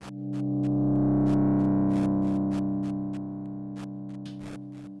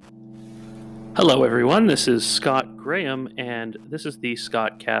Hello, everyone. This is Scott Graham, and this is the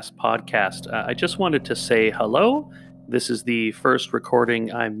Scottcast Podcast. I just wanted to say hello. This is the first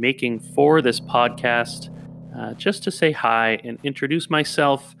recording I'm making for this podcast, just to say hi and introduce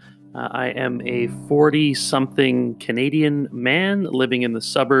myself. I am a 40-something Canadian man living in the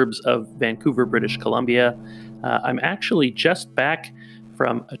suburbs of Vancouver, British Columbia. I'm actually just back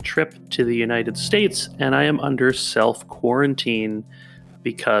from a trip to the United States, and I am under self-quarantine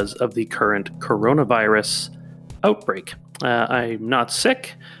because of the current coronavirus outbreak. I'm not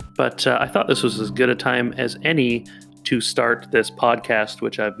sick, but I thought this was as good a time as any to start this podcast,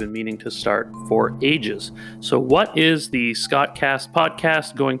 which I've been meaning to start for ages. So what is the Scottcast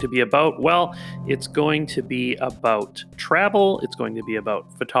Podcast going to be about? Well, it's going to be about travel. It's going to be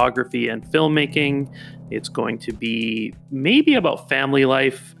about photography and filmmaking. It's going to be maybe about family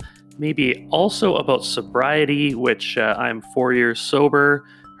life, maybe also about sobriety, which I'm 4 years sober.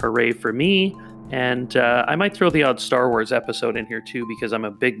 Hooray for me. And I might throw the odd Star Wars episode in here too, because I'm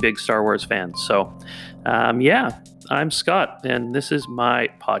a big Star Wars fan. So I'm Scott, and this is my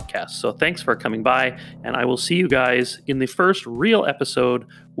podcast. So thanks for coming by, and I will see you guys in the first real episode,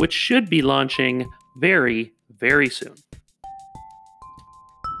 which should be launching very soon.